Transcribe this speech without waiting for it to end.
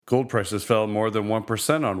Gold prices fell more than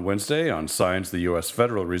 1% on Wednesday on signs the U.S.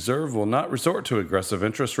 Federal Reserve will not resort to aggressive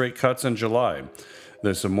interest rate cuts in July.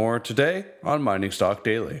 This and more today on Mining Stock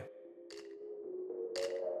Daily.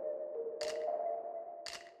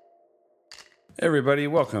 Hey everybody,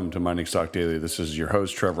 welcome to Mining Stock Daily. This is your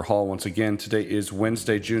host, Trevor Hall. Once again, today is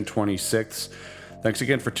Wednesday, June 26th. Thanks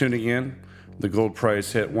again for tuning in. The gold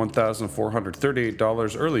price hit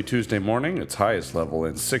 $1,438 early Tuesday morning, its highest level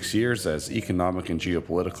in 6 years as economic and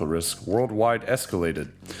geopolitical risk worldwide escalated.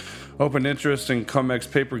 Open interest in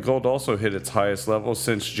COMEX paper gold also hit its highest level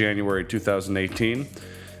since January 2018.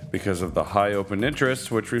 Because of the high open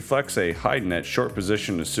interest, which reflects a high net short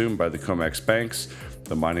position assumed by the COMEX banks,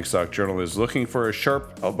 the Mining Stock Journal is looking for a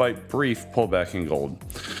sharp, albeit brief, pullback in gold,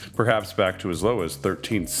 perhaps back to as low as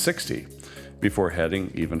 $1,360, before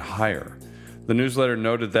heading even higher. The newsletter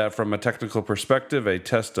noted that from a technical perspective, a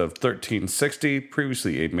test of 1360,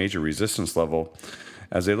 previously a major resistance level,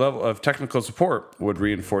 as a level of technical support would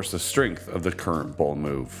reinforce the strength of the current bull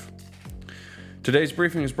move. Today's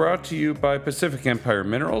briefing is brought to you by Pacific Empire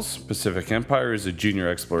Minerals. Pacific Empire is a junior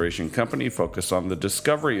exploration company focused on the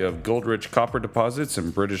discovery of gold-rich copper deposits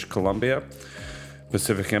in British Columbia.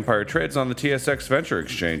 Pacific Empire trades on the TSX Venture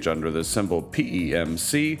Exchange under the symbol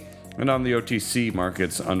PEMC, and on the OTC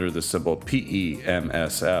markets under the symbol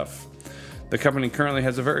PEMSF. The company currently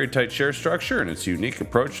has a very tight share structure, and its unique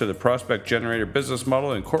approach to the prospect generator business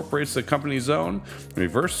model incorporates the company's own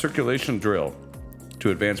reverse circulation drill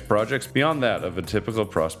to advance projects beyond that of a typical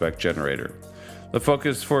prospect generator. The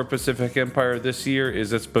focus for Pacific Empire this year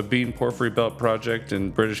is its Babine Porphyry Belt project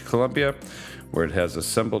in British Columbia, where it has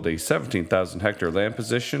assembled a 17,000 hectare land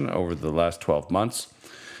position over the last 12 months.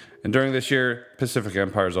 And during this year, Pacific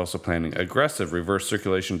Empire is also planning aggressive reverse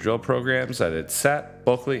circulation drill programs at its SAT,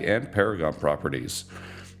 Bulkley, and Paragon properties.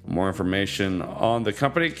 More information on the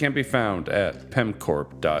company can be found at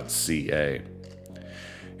pemcorp.ca.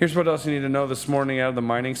 Here's what else you need to know this morning out of the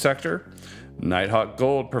mining sector. Nighthawk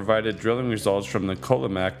Gold provided drilling results from the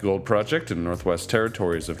Kolomak Gold Project in Northwest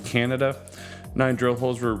Territories of Canada. 9 drill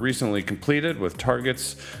holes were recently completed with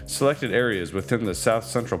targets selected areas within the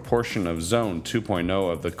south-central portion of Zone 2.0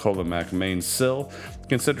 of the Kolomak main sill,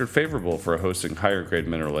 considered favorable for hosting higher-grade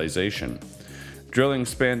mineralization. Drilling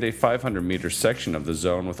spanned a 500-meter section of the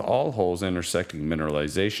zone with all holes intersecting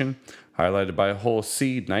mineralization, highlighted by hole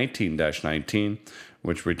C19-19,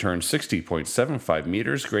 which returned 60.75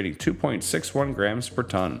 meters, grading 2.61 grams per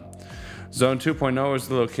ton. Zone 2.0 is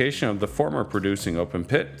the location of the former producing open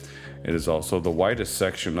pit. It is also the widest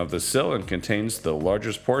section of the sill and contains the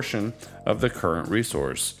largest portion of the current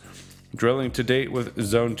resource. Drilling to date with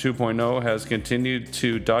Zone 2.0 has continued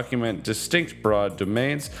to document distinct broad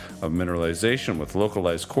domains of mineralization with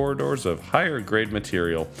localized corridors of higher grade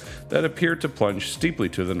material that appear to plunge steeply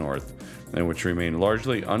to the north and which remain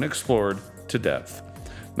largely unexplored to depth.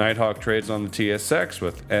 Nighthawk trades on the TSX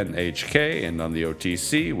with NHK and on the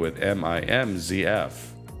OTC with MIMZF.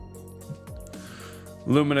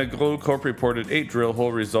 Lumina Gold Corp reported 8 drill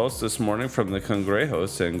hole results this morning from the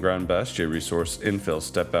Cangrejos and Gran Bestia resource infill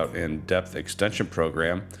step-out and depth extension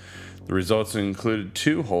program. The results included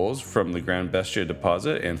 2 holes from the Gran Bestia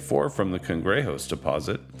deposit and 4 from the Cangrejos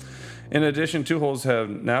deposit. In addition, 2 holes have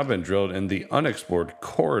now been drilled in the unexplored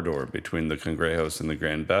corridor between the Cangrejos and the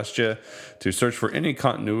Gran Bestia to search for any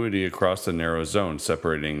continuity across the narrow zone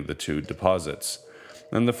separating the 2 deposits.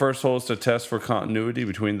 And the first holes to test for continuity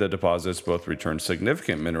between the deposits both returned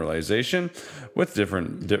significant mineralization with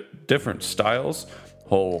different styles.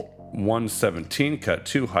 Hole 117 cut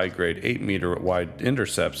 2 high-grade 8-meter wide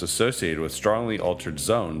intercepts associated with strongly altered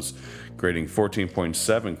zones, grading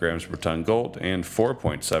 14.7 grams per ton gold and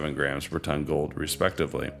 4.7 grams per ton gold,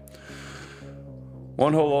 respectively.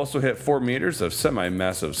 One hole also hit 4 meters of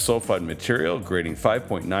semi-massive sulfide material, grading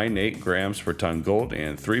 5.98 grams per ton gold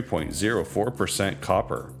and 3.04%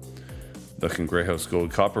 copper. The Cangrejos Gold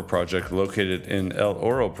Copper Project, located in El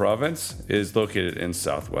Oro province, is located in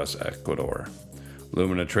southwest Ecuador.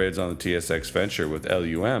 Lumina trades on the TSX Venture with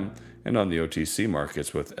LUM and on the OTC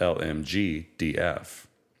markets with LMGDF.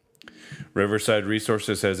 Riverside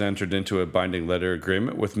Resources has entered into a binding letter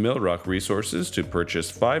agreement with Millrock Resources to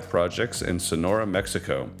purchase 5 projects in Sonora,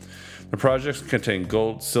 Mexico. The projects contain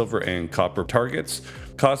gold, silver, and copper targets.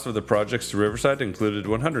 Cost of the projects to Riverside included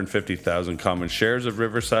 150,000 common shares of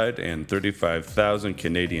Riverside and 35,000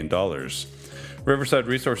 Canadian dollars. Riverside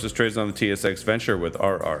Resources trades on the TSX Venture with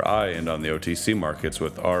RRI and on the OTC markets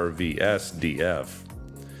with RVSDF.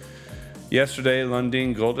 Yesterday,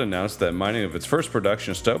 Lundin Gold announced that mining of its first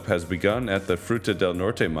production stope has begun at the Fruta del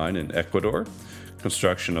Norte mine in Ecuador.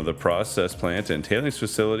 Construction of the process plant and tailings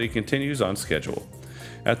facility continues on schedule.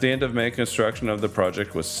 At the end of May, construction of the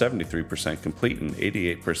project was 73% complete and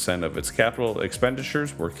 88% of its capital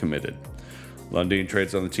expenditures were committed. Lundin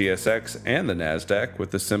trades on the TSX and the NASDAQ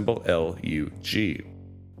with the symbol LUG.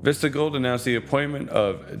 Vista Gold announced the appointment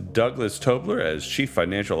of Douglas Tobler as Chief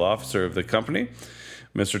Financial Officer of the company.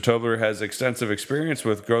 Mr. Tobler has extensive experience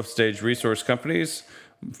with growth stage resource companies,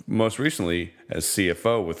 most recently as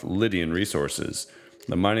CFO with Lydian Resources.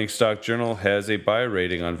 The Mining Stock Journal has a buy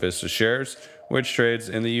rating on Vista shares, which trades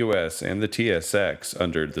in the US and the TSX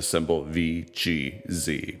under the symbol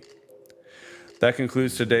VGZ. That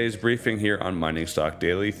concludes today's briefing here on Mining Stock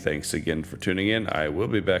Daily. Thanks again for tuning in. I will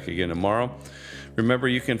be back again tomorrow. Remember,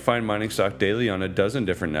 you can find Mining Stock Daily on a dozen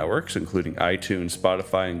different networks, including iTunes,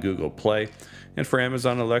 Spotify, and Google Play. And for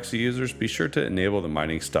Amazon Alexa users, be sure to enable the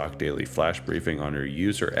Mining Stock Daily flash briefing on your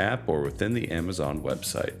user app or within the Amazon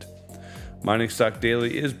website. Mining Stock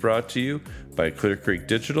Daily is brought to you by Clear Creek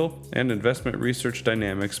Digital and Investment Research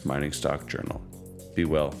Dynamics Mining Stock Journal. Be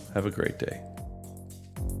well. Have a great day.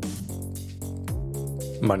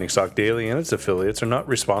 Mining Stock Daily and its affiliates are not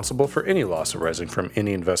responsible for any loss arising from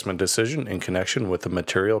any investment decision in connection with the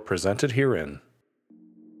material presented herein.